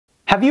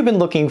Have you been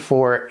looking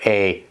for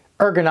a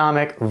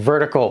ergonomic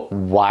vertical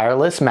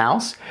wireless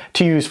mouse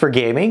to use for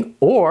gaming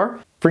or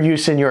for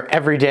use in your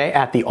everyday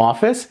at the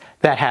office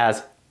that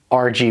has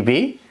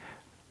RGB?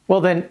 Well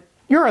then,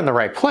 you're in the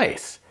right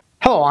place.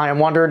 Hello, I am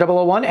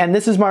Wanderer001 and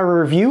this is my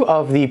review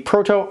of the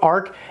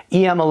ProtoArc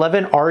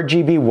EM11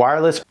 RGB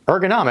wireless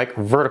ergonomic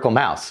vertical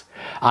mouse.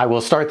 I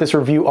will start this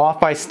review off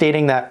by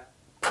stating that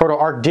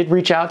ProtoArc did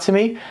reach out to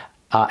me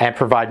and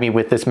provide me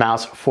with this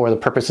mouse for the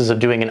purposes of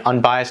doing an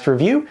unbiased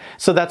review,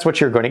 so that's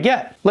what you're going to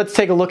get. Let's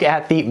take a look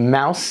at the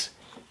mouse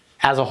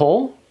as a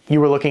whole.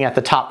 You were looking at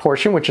the top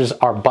portion, which is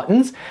our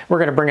buttons. We're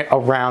going to bring it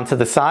around to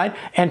the side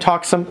and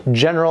talk some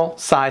general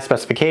size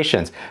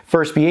specifications.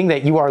 First being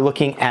that you are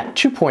looking at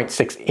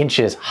 2.6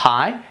 inches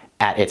high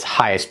at its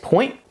highest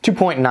point,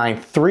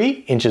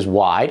 2.93 inches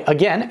wide,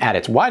 again at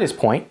its widest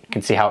point. You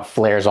can see how it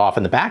flares off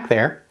in the back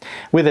there,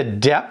 with a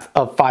depth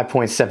of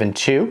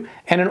 5.72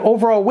 and an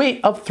overall weight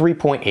of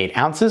 3.8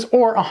 ounces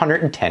or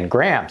 110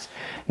 grams.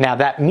 Now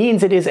that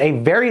means it is a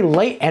very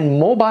light and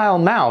mobile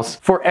mouse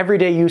for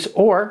everyday use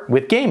or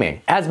with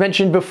gaming. As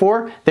mentioned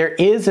before, there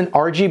is an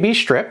RGB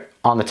strip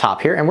on the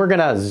top here, and we're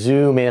gonna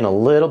zoom in a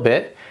little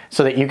bit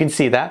so that you can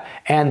see that.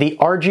 And the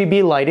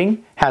RGB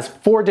lighting has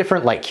 4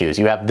 different light cues.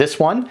 You have this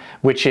one,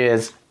 which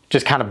is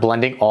just kind of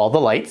blending all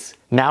the lights.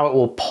 Now it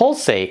will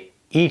pulsate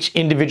each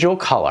individual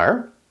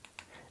color.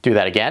 Do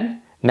that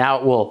again. Now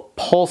it will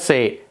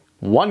pulsate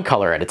one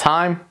color at a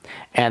time.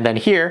 And then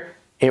here,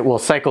 it will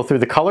cycle through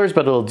the colors,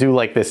 but it'll do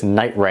like this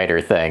Knight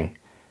Rider thing.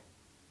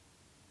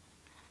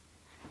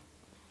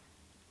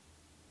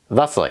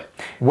 Thusly,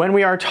 when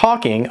we are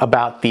talking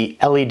about the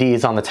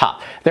LEDs on the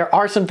top, there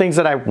are some things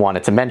that I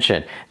wanted to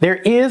mention. There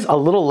is a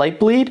little light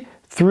bleed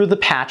through the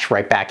patch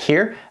right back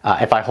here.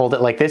 If I hold it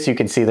like this, you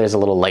can see there's a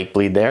little light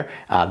bleed there.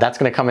 That's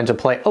gonna come into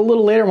play a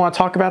little later. I wanna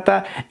talk about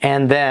that.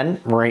 And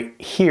then right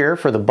here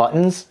for the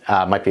buttons,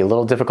 might be a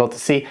little difficult to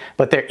see,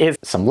 but there is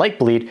some light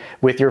bleed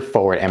with your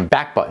forward and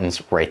back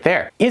buttons right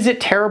there. Is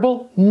it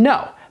terrible?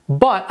 No.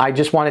 But I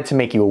just wanted to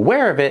make you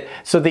aware of it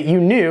so that you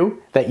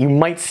knew that you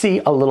might see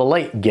a little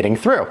light getting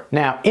through.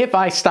 Now, if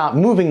I stop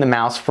moving the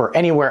mouse for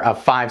anywhere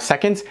of 5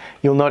 seconds,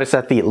 you'll notice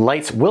that the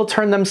lights will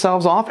turn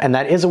themselves off, and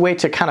that is a way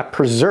to kind of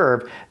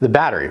preserve the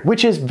battery,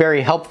 which is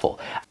very helpful.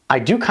 I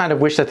do kind of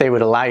wish that they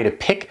would allow you to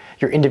pick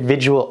your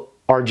individual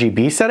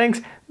RGB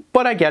settings,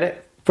 but I get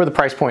it. For the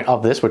price point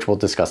of this, which we'll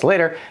discuss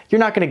later, you're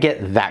not going to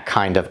get that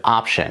kind of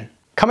option.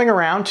 Coming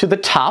around to the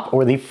top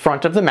or the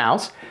front of the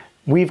mouse,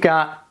 we've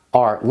got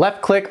our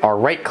left click, our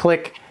right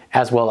click,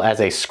 as well as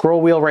a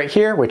scroll wheel right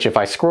here, which if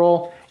I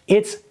scroll,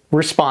 it's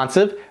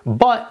responsive,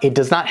 but it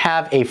does not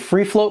have a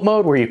free float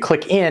mode where you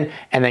click in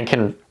and then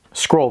can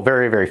scroll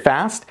very, very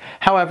fast.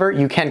 However,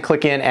 you can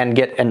click in and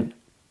get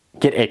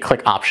a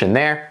click option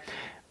there.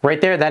 Right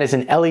there, that is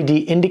an LED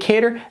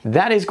indicator.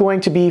 That is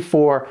going to be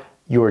for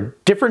your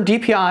different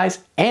DPIs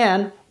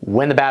and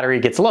when the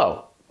battery gets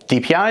low.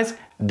 DPIs,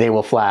 they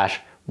will flash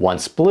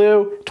once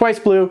blue, twice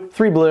blue,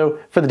 3 blue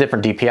for the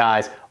different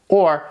DPIs,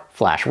 or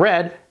flash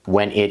red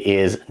when it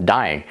is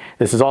dying.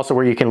 This is also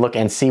where you can look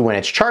and see when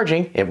it's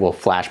charging. It will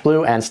flash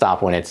blue and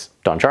stop when it's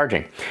done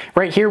charging.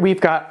 Right here we've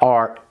got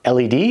our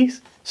LEDs.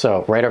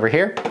 So right over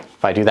here,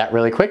 if I do that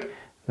really quick,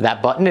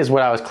 that button is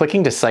what I was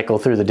clicking to cycle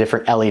through the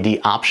different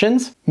LED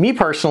options. Me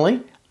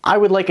personally, I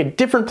would like a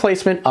different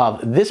placement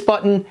of this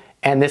button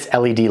and this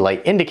LED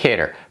light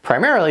indicator,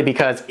 primarily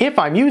because if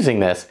I'm using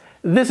this,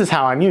 this is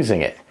how I'm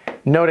using it.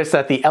 Notice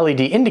that the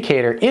LED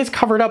indicator is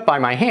covered up by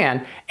my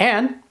hand,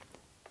 and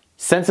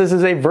since this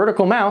is a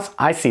vertical mouse,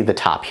 I see the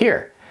top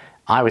here.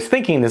 I was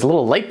thinking this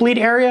little light bleed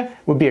area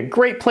would be a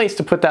great place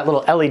to put that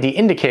little LED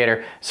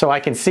indicator so I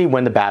can see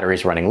when the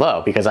battery's running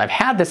low, because I've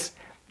had this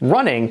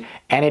running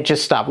and it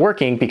just stopped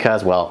working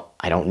because, well,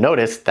 I don't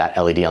notice that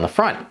LED on the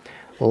front.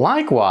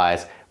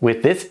 Likewise,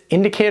 with this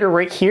indicator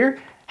right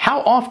here,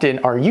 how often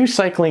are you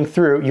cycling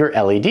through your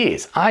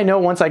LEDs? I know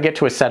once I get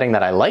to a setting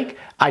that I like,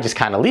 I just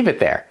kind of leave it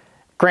there.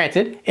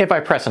 Granted, if I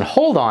press and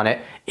hold on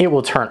it, it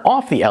will turn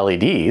off the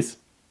LEDs,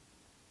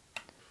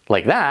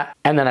 like that,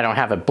 and then I don't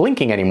have it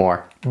blinking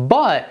anymore.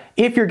 But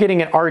if you're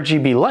getting an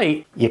RGB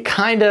light, you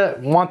kind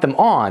of want them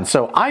on.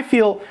 So I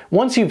feel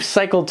once you've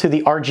cycled to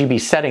the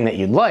RGB setting that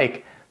you'd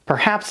like,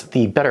 perhaps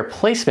the better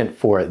placement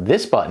for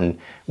this button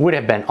would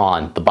have been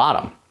on the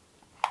bottom.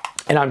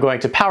 And I'm going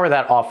to power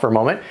that off for a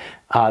moment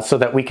so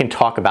that we can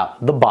talk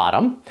about the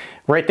bottom.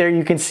 Right there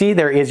you can see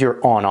there is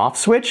your on-off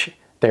switch.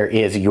 There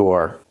is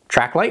your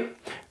track light.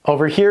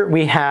 Over here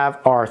we have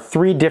our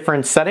 3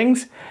 different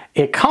settings.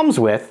 It comes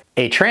with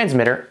a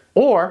transmitter,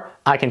 or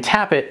I can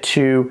tap it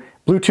to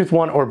Bluetooth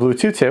 1 or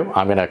Bluetooth 2.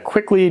 I'm gonna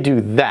quickly do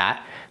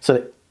that so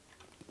that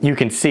you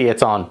can see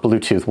it's on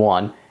Bluetooth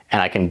 1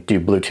 and I can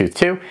do Bluetooth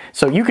 2.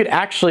 So you could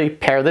actually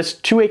pair this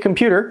to a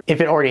computer if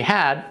it already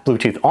had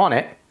Bluetooth on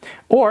it,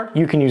 or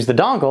you can use the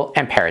dongle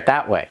and pair it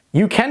that way.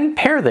 You can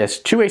pair this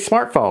to a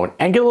smartphone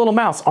and get a little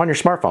mouse on your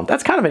smartphone.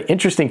 That's kind of an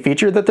interesting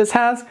feature that this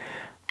has.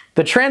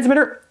 The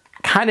transmitter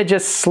kind of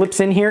just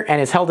slips in here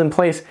and is held in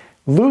place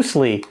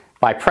loosely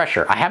by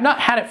pressure. I have not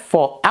had it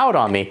fall out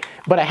on me,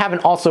 but I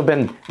haven't also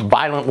been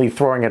violently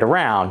throwing it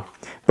around.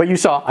 But you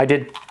saw I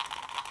did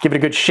give it a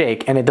good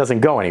shake and it doesn't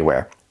go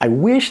anywhere. I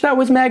wish that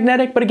was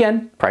magnetic, but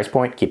again, price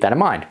point, keep that in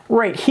mind.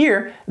 Right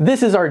here,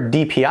 this is our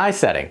DPI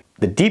setting.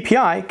 The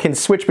DPI can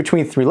switch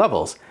between 3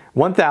 levels,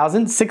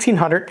 1000,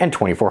 1600, and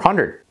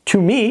 2400.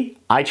 To me,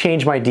 I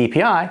change my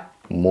DPI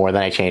more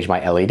than I change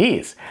my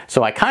LEDs.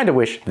 So I kind of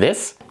wish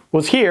this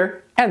was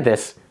here and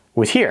this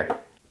was here.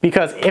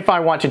 Because if I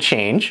want to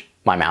change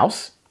my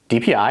mouse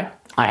DPI,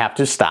 I have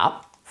to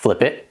stop,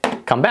 flip it,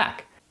 come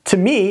back. To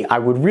me, I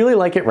would really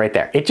like it right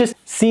there. It just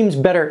seems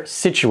better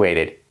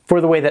situated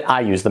for the way that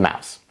I use the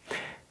mouse.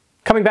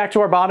 Coming back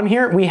to our bottom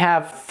here, we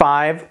have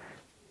 5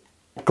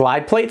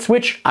 glide plates,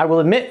 which I will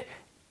admit,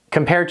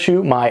 compared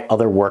to my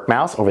other work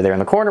mouse over there in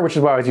the corner, which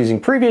is what I was using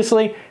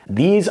previously,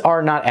 these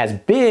are not as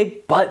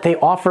big, but they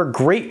offer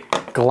great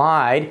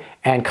glide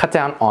and cut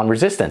down on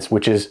resistance,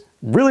 which is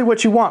really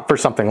what you want for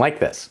something like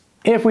this.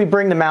 If we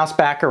bring the mouse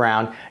back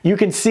around, you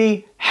can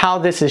see how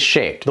this is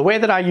shaped. The way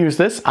that I use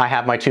this, I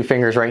have my 2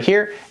 fingers right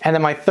here, and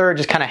then my third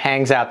just kind of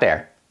hangs out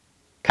there,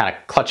 kind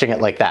of clutching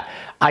it like that.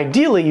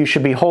 Ideally, you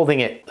should be holding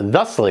it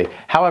thusly.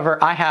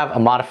 However, I have a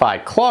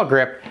modified claw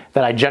grip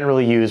that I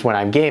generally use when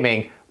I'm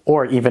gaming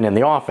or even in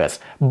the office.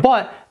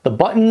 But the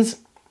buttons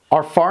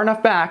are far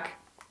enough back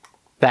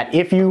that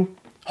if you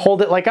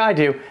hold it like I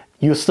do,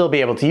 you'll still be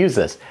able to use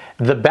this.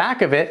 The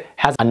back of it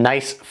has a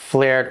nice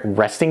flared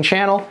resting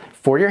channel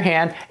for your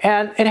hand,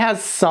 and it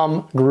has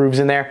some grooves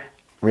in there.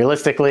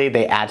 Realistically,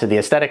 they add to the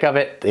aesthetic of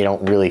it. They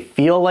don't really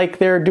feel like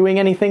they're doing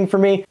anything for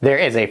me. There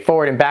is a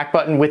forward and back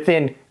button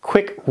within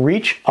quick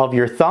reach of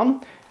your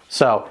thumb,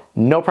 so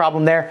no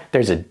problem there.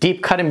 There's a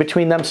deep cut in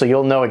between them, so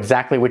you'll know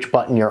exactly which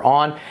button you're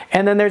on.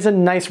 And then there's a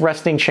nice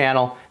resting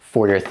channel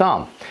for your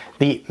thumb.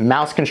 The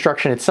mouse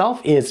construction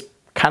itself is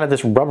kind of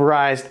this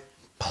rubberized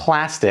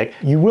plastic.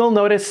 You will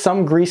notice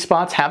some grease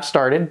spots have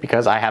started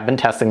because I have been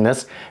testing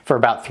this for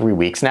about 3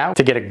 weeks now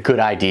to get a good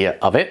idea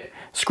of it.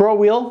 Scroll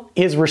wheel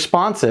is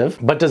responsive,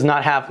 but does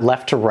not have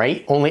left to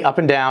right, only up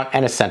and down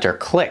and a center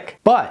click.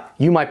 But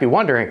you might be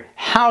wondering,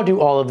 how do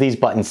all of these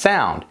buttons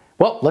sound?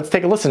 Well, let's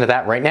take a listen to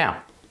that right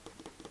now.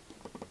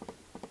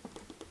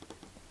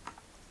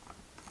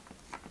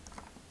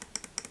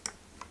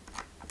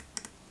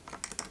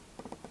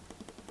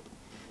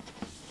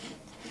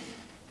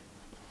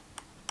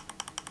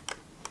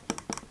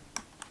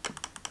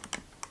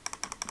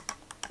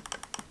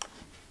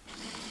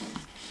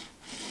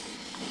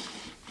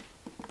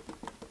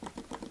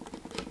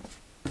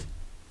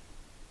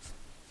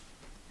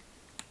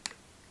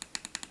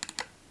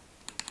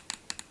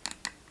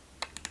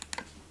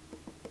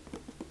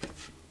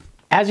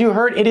 As you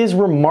heard, it is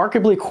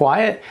remarkably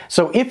quiet,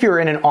 so if you're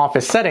in an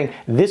office setting,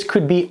 this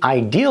could be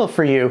ideal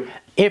for you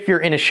if you're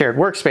in a shared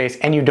workspace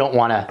and you don't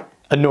want to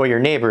annoy your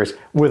neighbors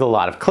with a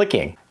lot of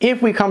clicking.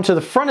 If we come to the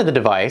front of the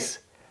device,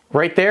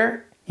 right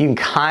there, you can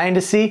kind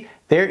of see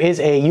there is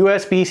a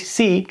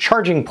USB-C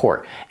charging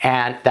port,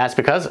 and that's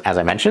because, as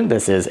I mentioned,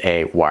 this is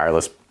a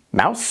wireless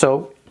mouse,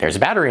 so there's a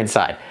battery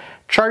inside.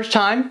 Charge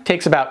time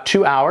takes about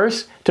 2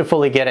 hours to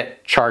fully get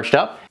it charged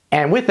up,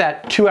 and with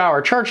that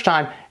 2-hour charge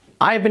time,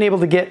 I've been able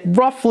to get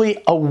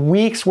roughly a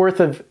week's worth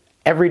of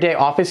everyday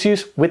office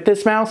use with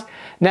this mouse.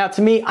 Now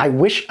to me, I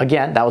wish,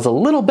 again, that was a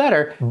little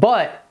better,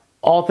 but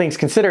all things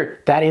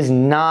considered, that is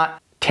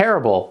not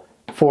terrible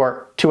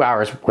for 2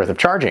 hours worth of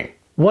charging.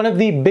 One of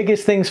the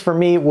biggest things for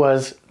me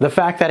was the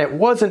fact that it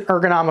was an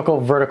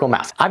ergonomical vertical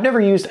mouse. I've never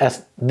used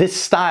this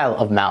style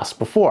of mouse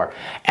before,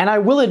 and I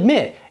will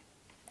admit,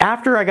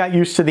 after I got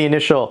used to the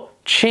initial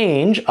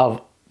change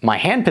of my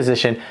hand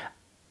position,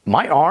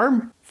 my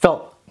arm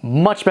felt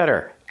much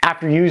better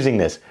after using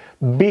this,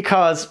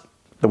 because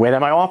the way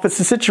that my office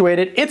is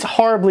situated, it's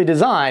horribly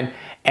designed,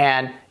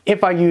 and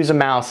if I use a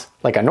mouse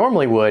like I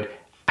normally would,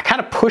 I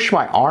kind of push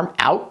my arm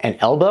out and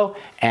elbow,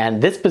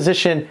 and this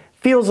position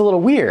feels a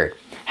little weird.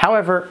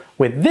 However,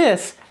 with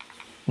this,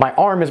 my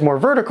arm is more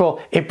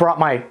vertical. It brought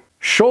my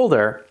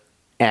shoulder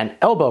and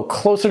elbow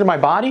closer to my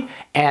body,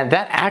 and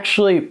that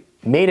actually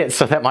made it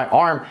so that my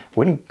arm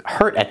wouldn't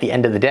hurt at the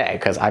end of the day,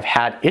 because I've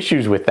had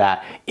issues with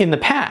that in the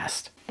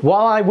past.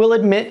 While I will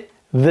admit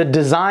the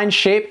design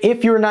shape,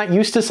 if you're not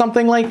used to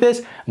something like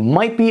this,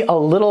 might be a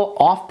little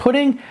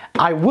off-putting,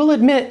 I will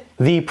admit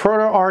the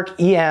ProtoArc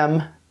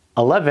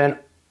EM11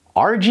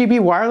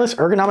 RGB wireless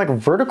ergonomic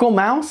vertical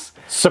mouse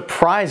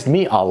surprised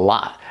me a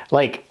lot.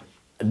 Like,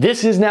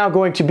 this is now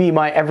going to be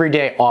my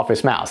everyday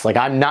office mouse. Like,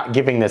 I'm not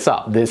giving this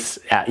up. This,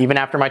 even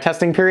after my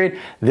testing period,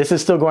 this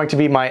is still going to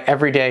be my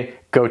everyday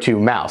go-to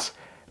mouse.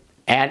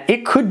 And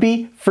it could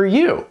be for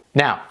you.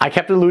 Now, I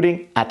kept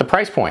alluding at the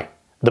price point.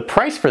 The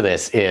price for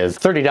this is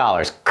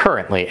 $30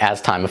 currently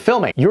as time of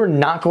filming. You're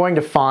not going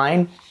to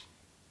find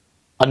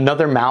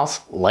another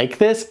mouse like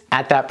this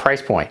at that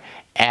price point.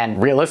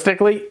 And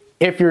realistically,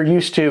 if you're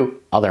used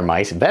to other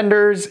mice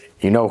vendors,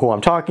 you know who I'm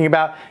talking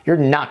about, you're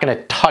not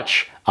gonna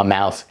touch a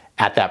mouse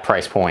at that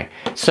price point.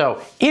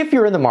 So if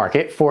you're in the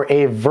market for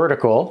a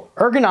vertical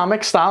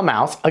ergonomic style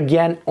mouse,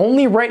 again,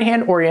 only right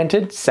hand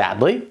oriented,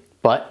 sadly,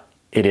 but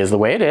it is the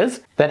way it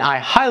is, then I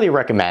highly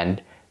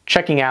recommend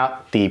checking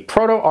out the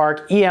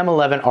ProtoArc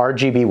EM11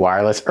 RGB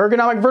wireless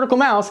ergonomic vertical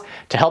mouse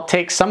to help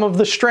take some of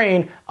the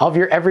strain of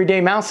your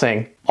everyday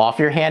mousing off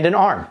your hand and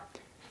arm.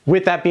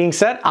 With that being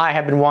said, I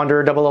have been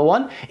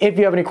Wanderer001. If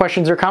you have any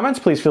questions or comments,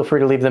 please feel free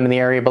to leave them in the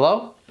area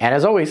below. And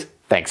as always,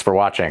 thanks for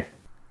watching.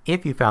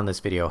 If you found this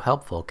video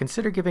helpful,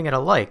 consider giving it a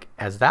like,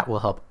 as that will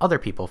help other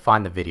people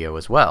find the video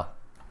as well.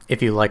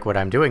 If you like what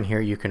I'm doing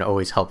here, you can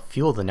always help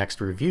fuel the next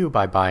review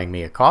by buying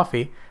me a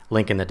coffee,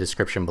 link in the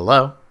description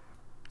below.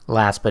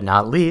 Last but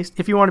not least,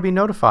 if you want to be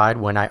notified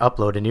when I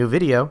upload a new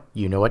video,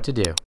 you know what to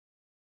do.